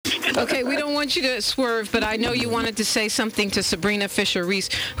Okay, we don't want you to swerve, but I know you wanted to say something to Sabrina Fisher-Reese,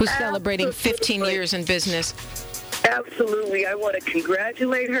 who's celebrating 15 years in business. Absolutely. I want to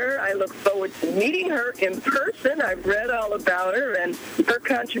congratulate her. I look forward to meeting her in person. I've read all about her, and her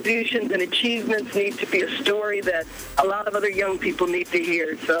contributions and achievements need to be a story that a lot of other young people need to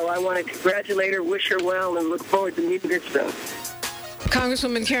hear. So I want to congratulate her, wish her well, and look forward to meeting her soon.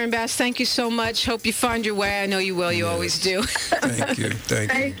 Congresswoman Karen Bass, thank you so much. Hope you find your way. I know you will. You always do. Thank you.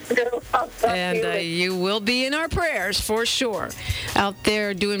 Thank you. And you will be in our prayers for sure. Out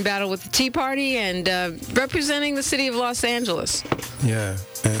there doing battle with the Tea Party and representing the city of Los Angeles. Yeah.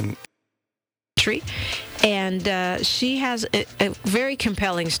 And she has a very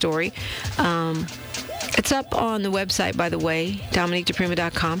compelling story. It's up on the website, by the way,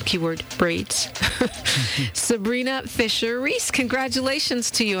 DominiqueDePrima.com, keyword braids. Sabrina Fisher-Reese, congratulations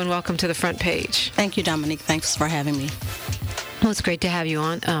to you and welcome to the front page. Thank you, Dominique. Thanks for having me. Well, it's great to have you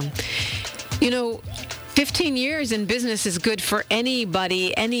on. 15 years in business is good for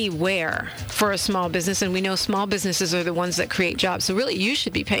anybody, anywhere, for a small business. And we know small businesses are the ones that create jobs. So really, you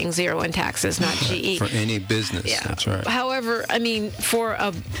should be paying zero in taxes, not GE. For any business, yeah. That's right. However, I mean, for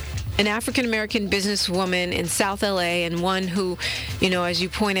an African-American businesswoman in South LA, and one who, as you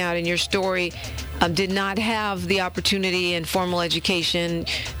point out in your story, did not have the opportunity and formal education,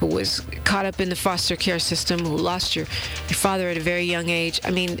 who was caught up in the foster care system, who lost your father at a very young age.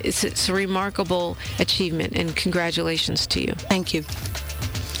 I mean, it's a remarkable achievement, and congratulations to you. Thank you.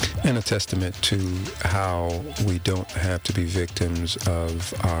 And a testament to how we don't have to be victims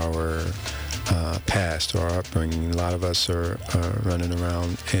of our past or our upbringing. A lot of us are running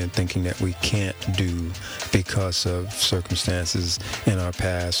around and thinking that we can't do because of circumstances in our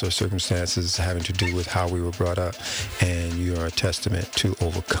past or circumstances having to do with how we were brought up. And you are a testament to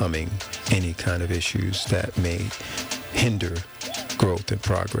overcoming any kind of issues that may hinder growth and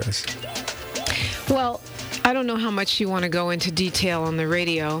progress. Well, I don't know how much you want to go into detail on the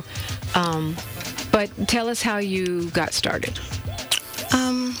radio, but tell us how you got started.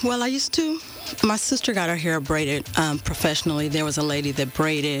 Well, my sister got her hair braided professionally. There was a lady that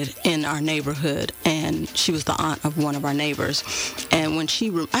braided in our neighborhood, and she was the aunt of one of our neighbors. And when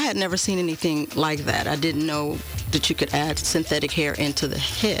I had never seen anything like that. I didn't know that you could add synthetic hair into the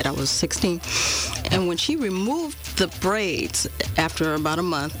head. I was 16. And when she removed the braids after about a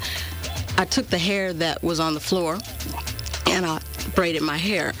month, I took the hair that was on the floor and I braided my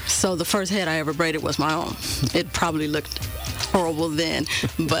hair. So the first head I ever braided was my own. It probably looked horrible then,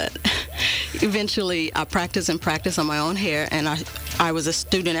 but eventually I practiced on my own hair, and I was a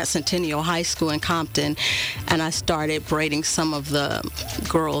student at Centennial High School in Compton, and I started braiding some of the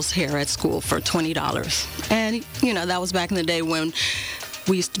girls' hair at school for $20. And, that was back in the day when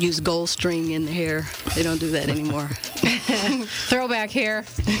we used to use gold string in the hair. They don't do that anymore. Throwback hair.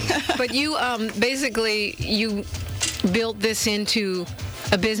 But you basically built this into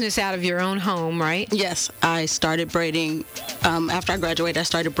a business out of your own home, right? Yes, I started braiding. After I graduated, I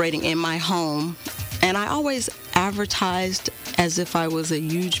started braiding in my home. And I always advertised as if I was a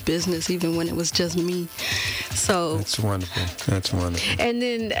huge business, even when it was just me. So That's wonderful. And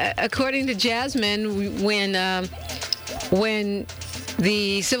then, according to Jasmine, when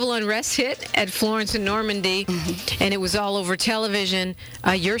the civil unrest hit at Florence and Normandy, and it was all over television,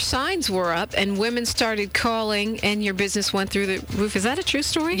 your signs were up, and women started calling, and your business went through the roof. Is that a true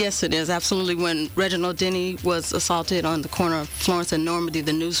story? Yes, it is, absolutely. When Reginald Denny was assaulted on the corner of Florence and Normandy,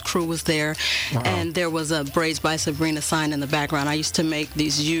 the news crew was there, and there was a Braids by Sabrina sign in the background. I used to make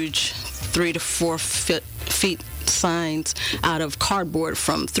these huge 3 to 4 feet signs out of cardboard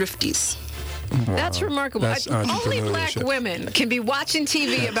from Thrifties. Wow. That's remarkable. That's Only black women can be watching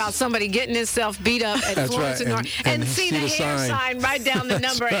TV about somebody getting himself beat up at Florence and Normandy and see the hair sign, write down the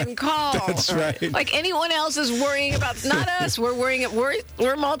number, and call. That's right. Like anyone else is worrying about, not us. We're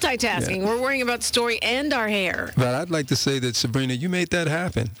multitasking. Yeah. We're worrying about the story and our hair. But I'd like to say that, Sabrina, you made that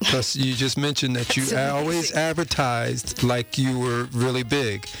happen. Plus, you just mentioned that you always advertised like you were really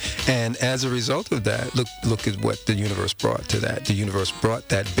big. And as a result of that, look at what the universe brought to that. The universe brought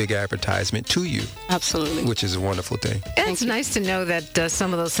that big advertisement to you. Absolutely. Which is a wonderful thing. And it's nice to know that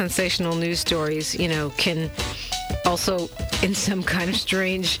some of those sensational news stories, can also, in some kind of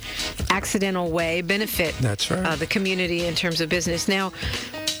strange, accidental way, benefit the community in terms of business. Now,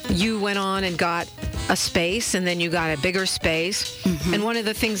 you went on and got a space, and then you got a bigger space. Mm-hmm. And one of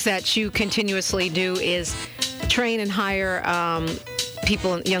the things that you continuously do is train and hire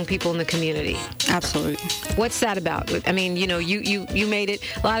young people in the community. Absolutely. What's that about? I mean, you made it.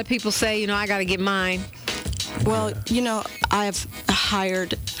 A lot of people say, I got to get mine. Well, I've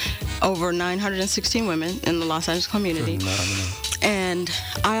hired over 916 women in the Los Angeles community. And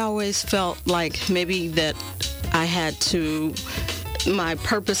I always felt like maybe that I had to, my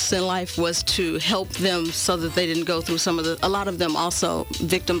purpose in life was to help them so that they didn't go through a lot of them also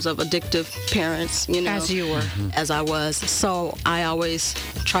victims of addictive parents, you know. As you were. As I was. So I always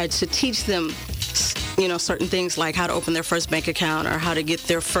tried to teach them, you know, certain things like how to open their first bank account or how to get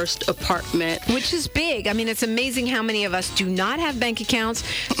their first apartment. Which is big. I mean, it's amazing how many of us do not have bank accounts,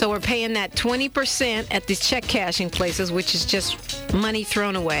 so we're paying that 20% at these check cashing places, which is just money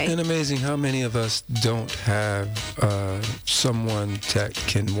thrown away. And amazing how many of us don't have someone that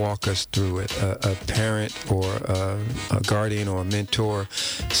can walk us through it, a parent or a guardian or a mentor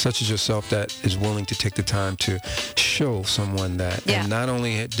such as yourself that is willing to take the time to show someone that. Yeah. And not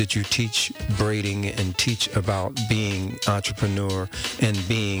only did you teach braiding and teach about being entrepreneur and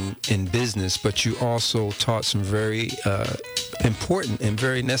being in business, but you also taught some very important and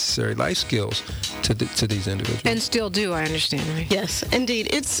very necessary life skills to these individuals. And still do, I understand, right? Yes, indeed.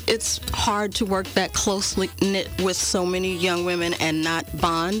 It's hard to work that closely knit with so many young women and not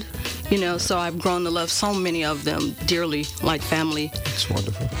bond, you know, so I've grown to love so many of them dearly, like family. It's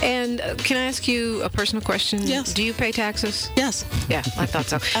wonderful. And can I ask you a personal question? Yes. Do you pay taxes? Yes. Yeah, I thought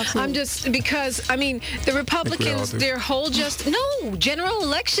so. Absolutely. I'm just, because, I mean, the Republicans, their whole general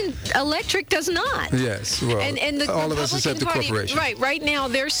electric does not. Yes, well, and the all of us except the Party, corporation. Right now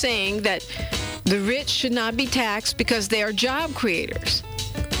they're saying that the rich should not be taxed because they are job creators.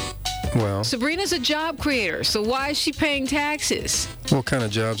 Well, Sabrina's a job creator, so why is she paying taxes? What kind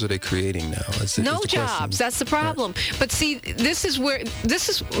of jobs are they creating now? No jobs. That's the problem. Right. But see, this is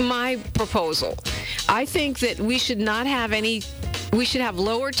my proposal. I think that we should have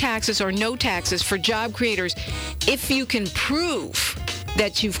lower taxes or no taxes for job creators if you can prove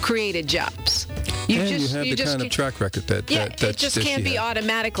that you've created jobs. You have the kind of track record that it just can't be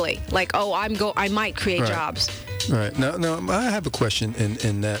automatically like, oh, I might create jobs. Right. Now, I have a question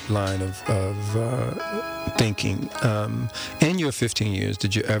in that line of thinking. In your 15 years,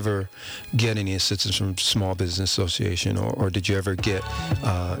 did you ever get any assistance from Small Business Association, or did you ever get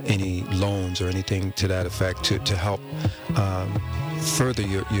any loans or anything to that effect to help further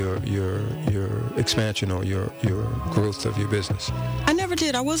your expansion or your growth of your business? I never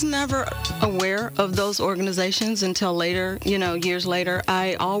did. I was never aware of those organizations until later, you know, years later.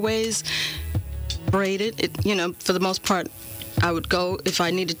 I always braided it, you know, for the most part. I would go if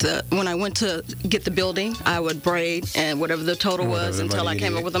I needed to. When I went to get the building, I would braid, and whatever the total was until I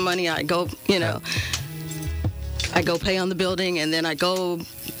came up with the money, I'd go, you know, I go pay on the building, and then I go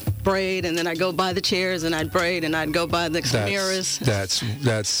braid, and then I go buy the chairs, and I'd braid, and I'd go buy the mirrors. That's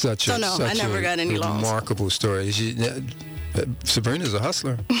such a I never got any loans. Remarkable story. Sabrina's a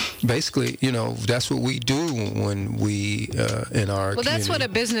hustler. Basically, you know, that's what we do when we in our community. That's what a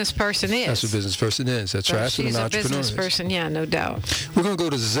business person is. That's what a business person is. That's right. That's what an entrepreneur is. She's a business person, yeah, no doubt. We're going to go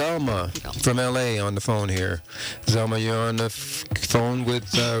to Zelma from L.A. on the phone here. Zelma, you're on the phone with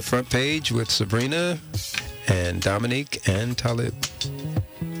Front Page with Sabrina and Dominique and Talib.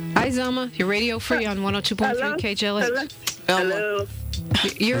 Hi, Zelma. You're radio free on 102.3 KJLS. Hello.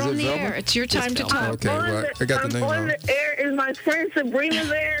 You're on the air. It's your time to talk. Okay, well, I got the name wrong. On the air. Is my friend Sabrina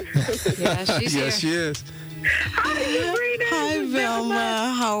there? Yeah, she's here. Yes, she is. Hi, Sabrina. Hi,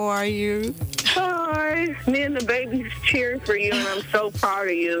 Velma. How are you? Hi. Me and the baby's cheering for you, and I'm so proud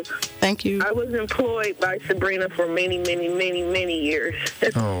of you. Thank you. I was employed by Sabrina for many, many, many, many years.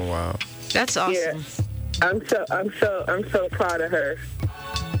 Oh, wow. That's awesome. Yeah. I'm so proud of her.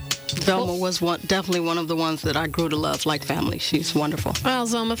 Velma was definitely one of the ones that I grew to love like family. She's wonderful. Well,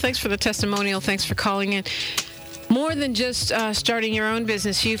 Zelma, thanks for the testimonial. Thanks for calling in. More than just starting your own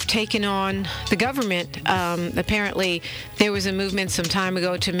business, you've taken on the government. Apparently, there was a movement some time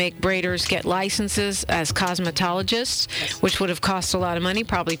ago to make braiders get licenses as cosmetologists, which would have cost a lot of money,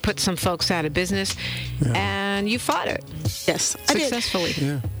 probably put some folks out of business. Yeah. And you fought it. Yes, successfully. I did.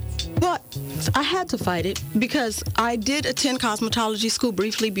 Yeah. But I had to fight it because I did attend cosmetology school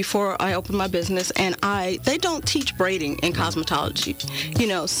briefly before I opened my business, and they don't teach braiding in cosmetology, you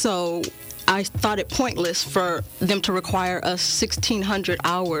know, so I thought it pointless for them to require us 1,600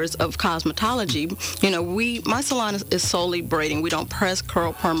 hours of cosmetology. You know, my salon is solely braiding. We don't press,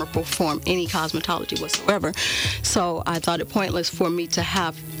 curl, perm, or perform any cosmetology whatsoever. So I thought it pointless for me to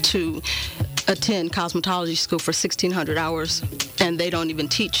have to attend cosmetology school for 1,600 hours, and they don't even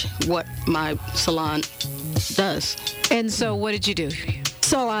teach what my salon does. And so what did you do?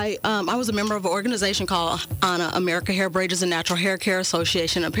 So I was a member of an organization called ANA, America Hair Braiders and Natural Hair Care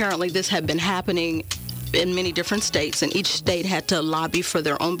Association. Apparently this had been happening in many different states, and each state had to lobby for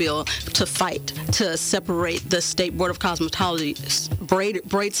their own bill to fight to separate the State Board of Cosmetology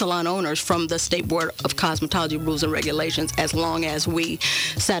braid salon owners from the State Board of Cosmetology rules and regulations, as long as we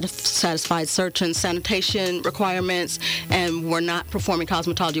satisfied certain sanitation requirements and were not performing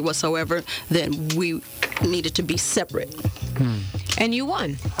cosmetology whatsoever, then we needed to be separate. And you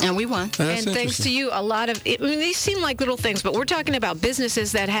won. And we won. And thanks to you, a lot of, these seem like little things, but we're talking about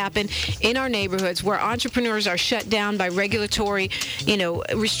businesses that happen in our neighborhoods where entrepreneurs are shut down by regulatory,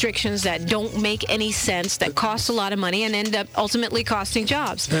 restrictions that don't make any sense, that cost a lot of money and end up ultimately costing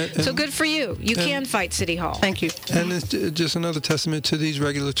jobs. So good for you. You can fight City Hall. Thank you. And it's just another testament to these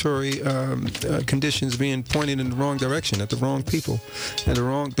regulatory conditions being pointed in the wrong direction, at the wrong people, and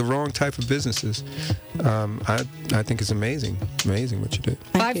the wrong type of businesses. I think it's amazing what you did.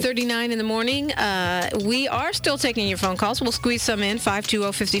 5:39 in the morning. We are still taking your phone calls. We'll squeeze some in.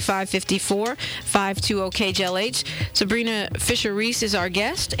 520-5554, 520-KJLH. Sabrina Fisher-Reese is our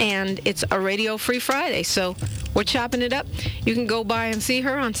guest, and it's a Radio Free Friday, so we're chopping it up. You can go by and see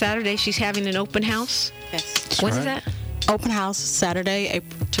her on Saturday. She's having an open house. Yes. When's that? Open house Saturday,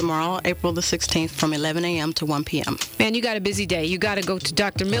 tomorrow, April the 16th, from 11 a.m. to 1 p.m. Man, you got a busy day. You got to go to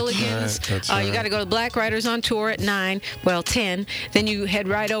Dr. Milligan's. That's right. You got to go to Black Writers on Tour at 10. Then you head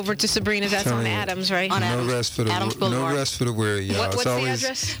right over to Sabrina's. That's on Adams, right? On No Adams. rest for the Adams Boulevard. No rest for the weary, y'all. What's It's the always,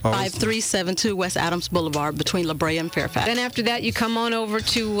 address? 5372 West Adams Boulevard, between La Brea and Fairfax. Then after that, you come on over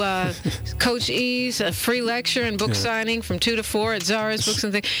to Coach E's, a free lecture and book signing from 2 to 4 at Zara's Books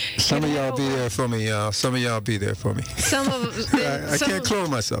and things. Some of y'all be there for me, y'all. Some of y'all be there for me. Some of I can't clone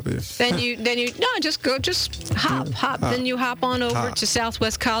myself here. Then you just hop. Then you hop on over to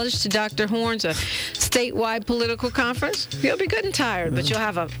Southwest College to Dr. Horn's, a statewide political conference. You'll be good and tired, but you'll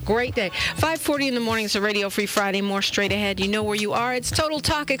have a great day. 5:40 in the morning. It's a Radio Free Friday. More straight ahead. You know where you are. It's Total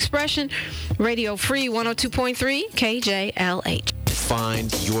Talk Expression, Radio Free 102.3 KJLH.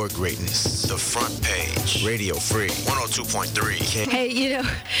 Find your greatness. The front page. Radio Free 102.3. Hey,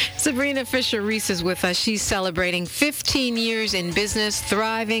 Sabrina Fisher-Reese is with us. She's celebrating 15 years in business,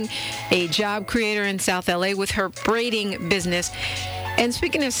 thriving, a job creator in South LA with her braiding business. And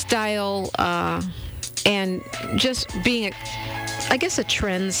speaking of style and just being, a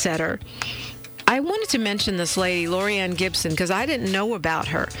trendsetter, I wanted to mention this lady, Lorianne Gibson, because I didn't know about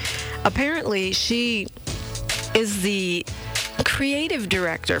her. Apparently, she is the creative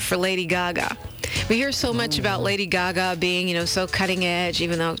director for Lady Gaga. We hear so much about Lady Gaga being, so cutting edge,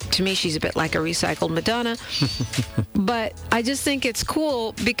 even though to me she's a bit like a recycled Madonna. But I just think it's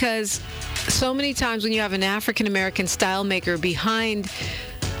cool because so many times when you have an African-American style maker behind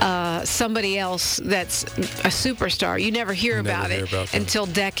somebody else that's a superstar, you never hear about it until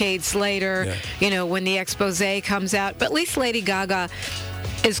decades later, when the expose comes out. But at least Lady Gaga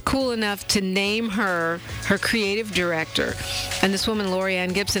is cool enough to name her creative director. And this woman,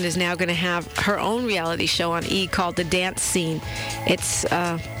 Lorianne Gibson, is now going to have her own reality show on E! Called The Dance Scene. It's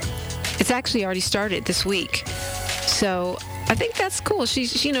actually already started this week. So I think that's cool.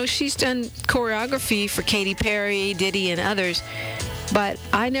 She's done choreography for Katy Perry, Diddy, and others. But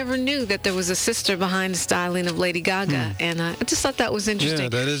I never knew that there was a sister behind the styling of Lady Gaga, and I just thought that was interesting. Yeah,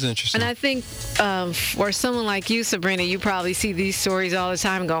 that is interesting. And I think for someone like you, Sabrina, you probably see these stories all the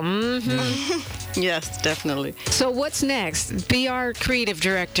time and go, mm-hmm. Yes, definitely. So what's next? Be our creative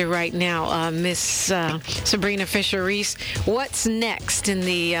director right now, Miss Sabrina Fisher-Reese. What's next in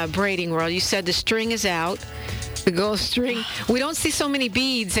the braiding world? You said the string is out. The gold string. We don't see so many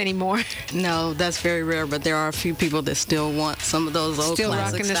beads anymore. No, that's very rare, but there are a few people that still want some of those old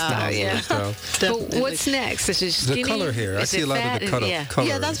classic styles. Yeah. But what's next? Is it skinny? The color hair. I see a lot of the color.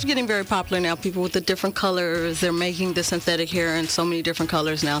 Yeah, that's getting very popular now. People with the different colors, they're making the synthetic hair in so many different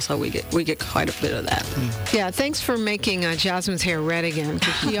colors now, so we get quite a bit of that. Yeah, thanks for making Jasmine's hair red again,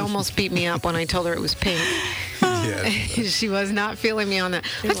 because she almost beat me up when I told her it was pink. Yeah. She was not feeling me on that.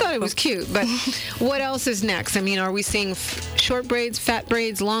 I thought it was cute, but what else is next? I mean, are we seeing short braids, fat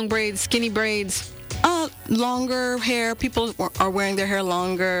braids, long braids, skinny braids? Longer hair. People are wearing their hair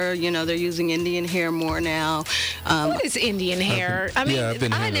longer. They're using Indian hair more now. What is Indian hair? I mean,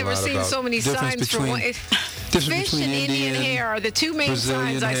 I've never seen so many signs for one. Fish and Indian hair are the two main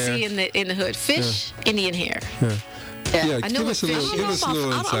Brazilian signs I see in the hood. Fish, Indian hair. Yeah, I know give us a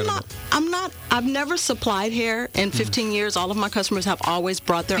little insight. I've never supplied hair in 15 years. All of my customers have always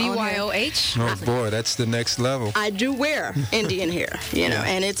brought their own hair. BYOH? Oh boy, that's the next level. I do wear Indian hair,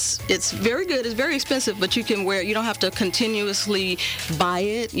 and it's very good. It's very expensive, but you can wear. You don't have to continuously buy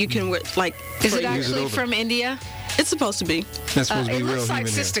it. You can wear Is it actually from India? It's supposed to be. That's supposed to be real looks human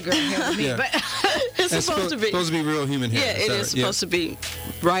like hair. sistogram hair to me, Yeah. but It's supposed to be. Supposed to be real human hair. Yeah, it is supposed to be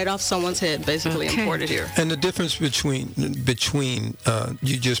right off someone's head, basically imported here. And the difference between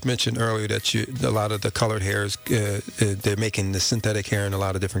you just mentioned earlier that a lot of the colored hairs, they're making the synthetic hair in a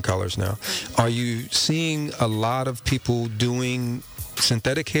lot of different colors now. Are you seeing a lot of people doing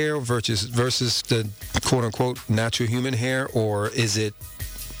synthetic hair versus the quote unquote natural human hair, or is it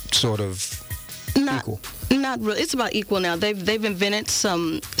sort of equal? Not really. It's about equal now. They've invented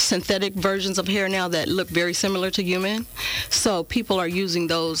some synthetic versions of hair now that look very similar to human. So people are using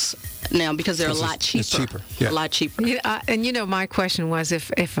those now because they're a lot cheaper. It's cheaper. Yeah. A lot cheaper. And my question was,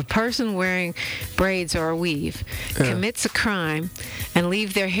 if a person wearing braids or a weave commits a crime and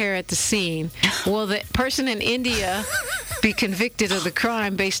leave their hair at the scene, will the person in India be convicted of the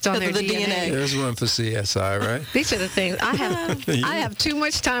crime based on their DNA? There's one for CSI, right? These are the things I have too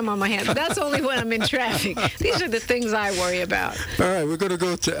much time on my hands. That's only when I'm in traffic. These are the things I worry about. All right, we're going to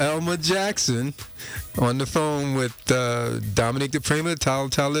go to Elma Jackson on the phone with Dominique DePrima,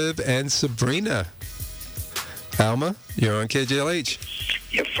 Talib, and Sabrina. Alma, you're on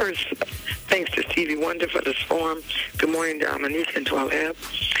KJLH. Yeah, first, thanks to Stevie Wonder for this forum. Good morning, Dominique and Talib.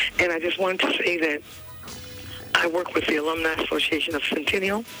 And I just wanted to say that I work with the Alumni Association of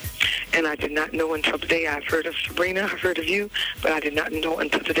Centennial, and I did not know until today. I've heard of Sabrina, I've heard of you, but I did not know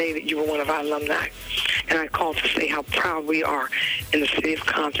until today that you were one of our alumni. And I called to say how proud we are in the city of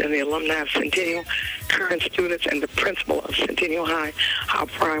Compton, the alumni of Centennial, current students, and the principal of Centennial High, how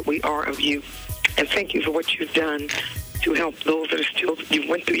proud we are of you. And thank you for what you've done to help those that are still, you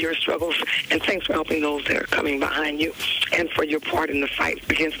went through your struggles, and thanks for helping those that are coming behind you, and for your part in the fight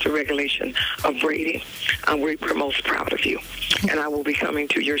against the regulation of braiding. We're most proud of you. And I will be coming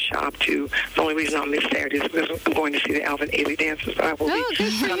to your shop, too. The only reason I'll miss Saturday is because I'm going to see the Alvin Ailey dances, but I will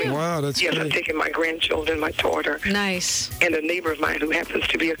be coming. Wow, that's yes, great. I'm taking my grandchildren, my daughter. Nice. And a neighbor of mine who happens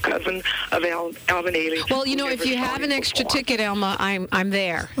to be a cousin of Alvin Ailey. Well, if you have an extra ticket, Elma, I'm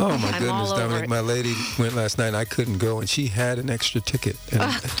there. Oh, my I'm goodness, all over Dominic. it. My lady went last night, and I couldn't go, and she had an extra ticket.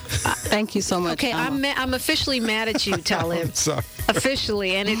 And Thank you so much. Okay, I'm officially mad at you, Talib. I'm sorry.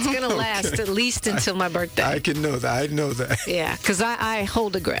 Officially, and it's going to last at least until my birthday. I can know that. I know that. Yeah, because I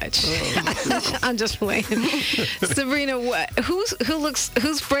hold a grudge. I'm just playing. Sabrina,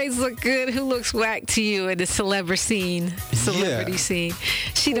 whose braids look good? Who looks whack to you in the celebrity scene?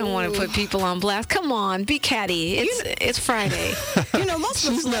 She don't want to put people on blast. Come on, be catty. It's Friday.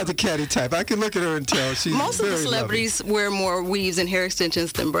 She's not the catty type. I can look at her and tell she's most of the very celebrities wear more weaves and hair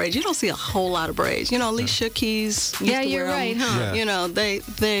extensions than braids. You don't see a whole lot of braids. Alicia Keys. You're right, huh? Yeah.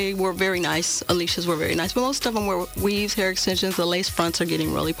 They were very nice. Alicia's were very nice, but most of them were weaves, hair extensions. The lace fronts are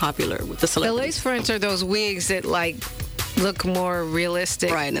getting really popular with the celebrities. The lace fronts are those wigs that look more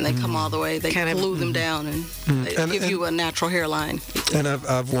realistic. Right, and they come all the way. They kind of glue them down and they give you a natural hairline. And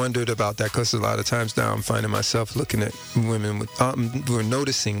I've wondered about that because a lot of times now I'm finding myself looking at women with, we're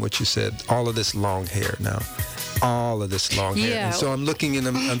noticing what you said, all of this long hair now. All of this long hair. Yeah. And so I'm looking and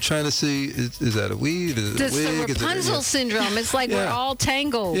I'm trying to see, is that a weave? Is it a wig? It's the Rapunzel syndrome. It's like we're all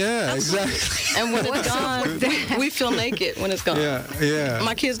tangled. Yeah, exactly. And when it's gone, we feel naked when it's gone. Yeah.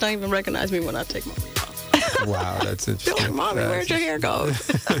 My kids don't even recognize me when I take my wig off. Wow, that's interesting. They're like, Mommy, where'd your hair go?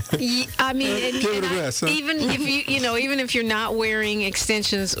 I mean, give it a rest, huh? even if even if you're not wearing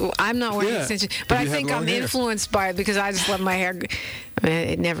extensions, I'm not wearing extensions, but I think I'm influenced by it because I just love my hair.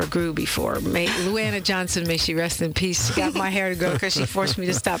 It never grew before. Luana Johnson, may she rest in peace, she got my hair to grow because she forced me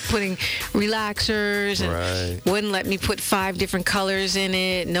to stop putting relaxers and wouldn't let me put 5 different colors in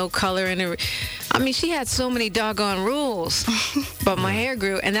it, no color in it. I mean, she had so many doggone rules, but my hair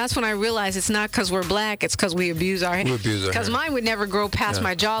grew, and that's when I realized it's not because we're black, it's because we abuse our hair. We abuse our hair. Because mine would never grow past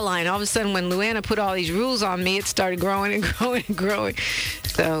my jawline. All of a sudden, when Luana put all these rules on me, it started growing and growing and growing.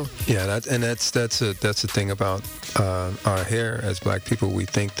 So that's the thing about our hair as black people. We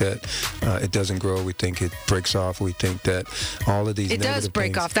think that it doesn't grow. We think it breaks off. We think that all of these it does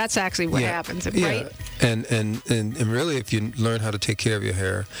break off. That's actually what happens, right? And really, if you learn how to take care of your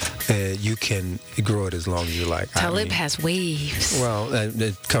hair, you can grow it as long as you like. Talib has waves. Well,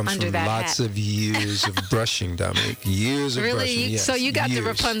 it comes from lots of years of brushing, Dominic. Years of brushing. Really? Yes, so you got the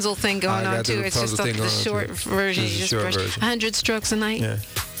Rapunzel thing going on too. It's just the short version. You just brush 100 strokes a night. Yeah.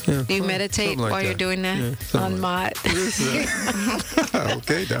 Yeah, Do you meditate like while you're doing that? Yeah, on Mott?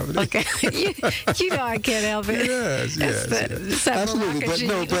 Okay, Dominique. Okay. you know I can't help it. Yes.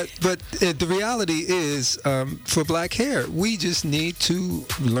 Absolutely. But the reality is, for black hair, we just need to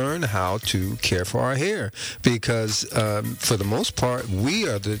learn how to care for our hair because, for the most part, we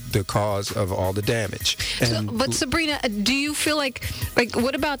are the cause of all the damage. But Sabrina, do you feel like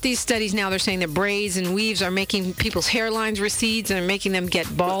what about these studies now? They're saying that braids and weaves are making people's hairlines recede and are making them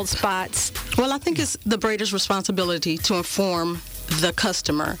get bald spots. Well, I think it's the braider's responsibility to inform the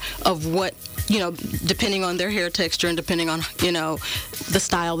customer of what, depending on their hair texture and depending on, the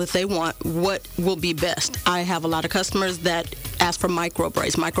style that they want, what will be best. I have a lot of customers that ask for micro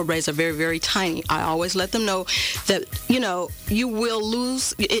braids. Micro braids are very, very tiny. I always let them know that, you will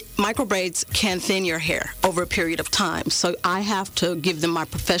lose it. Micro braids can thin your hair over a period of time. So I have to give them my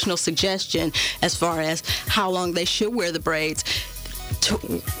professional suggestion as far as how long they should wear the braids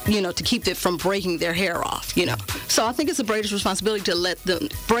to keep it from breaking their hair off, So I think it's a braider's responsibility to let them.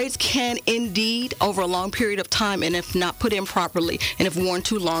 Braids can indeed, over a long period of time, and if not put in properly, and if worn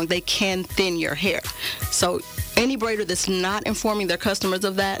too long, they can thin your hair. So any braider that's not informing their customers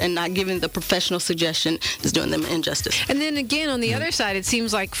of that and not giving the professional suggestion is doing them injustice. And then again, on the other side, it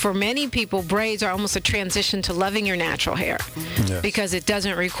seems like for many people, braids are almost a transition to loving your natural hair because it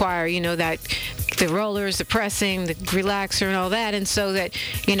doesn't require, that the rollers, the pressing, the relaxer, and all that. And so that,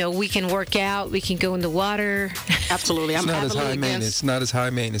 we can work out, we can go in the water. Absolutely. It's not as high maintenance. It's not as high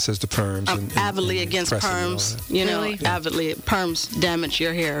maintenance as the perms. I'm avidly against perms. Really? Avidly. Perms damage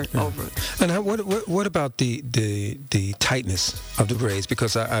your hair over. And what about the tightness of the braids?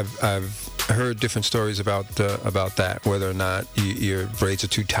 Because I've heard different stories about that, whether or not your braids are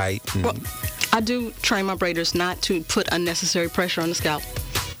too tight. Well, I do train my braiders not to put unnecessary pressure on the scalp.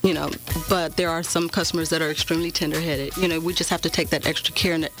 But there are some customers that are extremely tender-headed. We just have to take that extra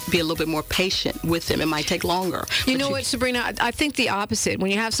care and be a little bit more patient with them. It might take longer. You know what, Sabrina? I think the opposite. When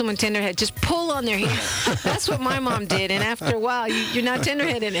you have someone tender-headed, just pull on their hair. That's what my mom did, and after a while, you're not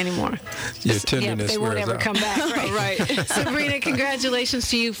tender-headed anymore. Your tenderness they won't ever out. come back. Right. Sabrina, congratulations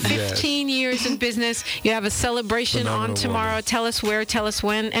to you. 15 years in business. You have a celebration on tomorrow. Woman. Tell us where, tell us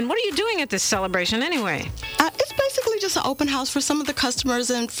when, and what are you doing at this celebration anyway? It's basically just an open house for some of the customers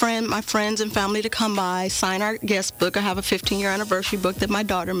and my friends and family to come by, sign our guest book. I have a 15-year anniversary book that my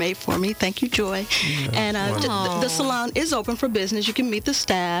daughter made for me. Thank you, Joy. Yeah, and the salon is open for business. You can meet the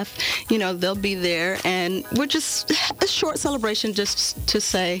staff. They'll be there. And we're just a short celebration just to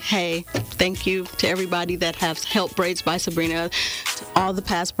say, hey, thank you to everybody that has helped Braids by Sabrina, to all the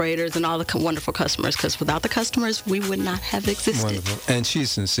past braiders and all the wonderful customers, because without the customers, we would not have existed. Wonderful. And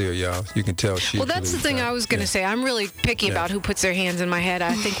she's sincere, y'all. You can tell she's that's the thing I was going to say. I'm really picky about who puts their hands in my head.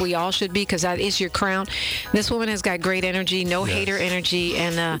 I think we all should be, because that is your crown. This woman has got great energy, no hater energy,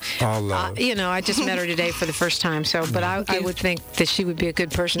 and all love. I just met her today for the first time. So, but I would think that she would be a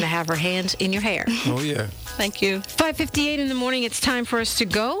good person to have her hands in your hair. Oh yeah. Thank you. 5:58 in the morning. It's time for us to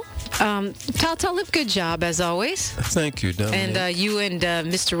go. Taltalip, good job as always. Thank you, Dominique. And you and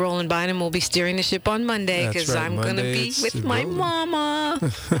Mr. Roland Bynum will be steering the ship on Monday, because I'm going to be with my mama.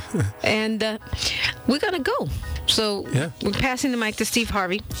 And we're going to go. So we're passing the mic to Steve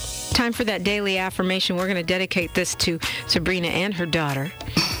Harvey. Time for that daily affirmation. We're going to dedicate this to Sabrina and her daughter.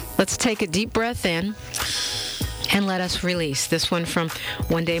 Let's take a deep breath in and let us release. This one from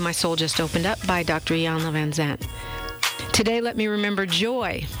One Day My Soul Just Opened Up by Dr. Iyanla Vanzant. Today, let me remember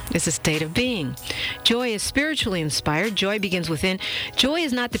joy is a state of being. Joy is spiritually inspired. Joy begins within. Joy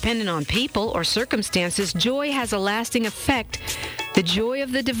is not dependent on people or circumstances. Joy has a lasting effect. The joy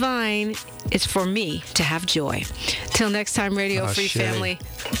of the divine is for me to have joy. Till next time, Radio Free Family,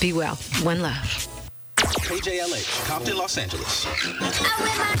 be well. One love. KJLH, Compton, Los Angeles.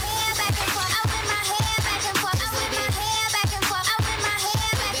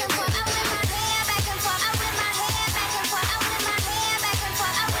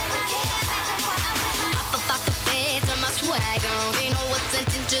 Swag on, ain't no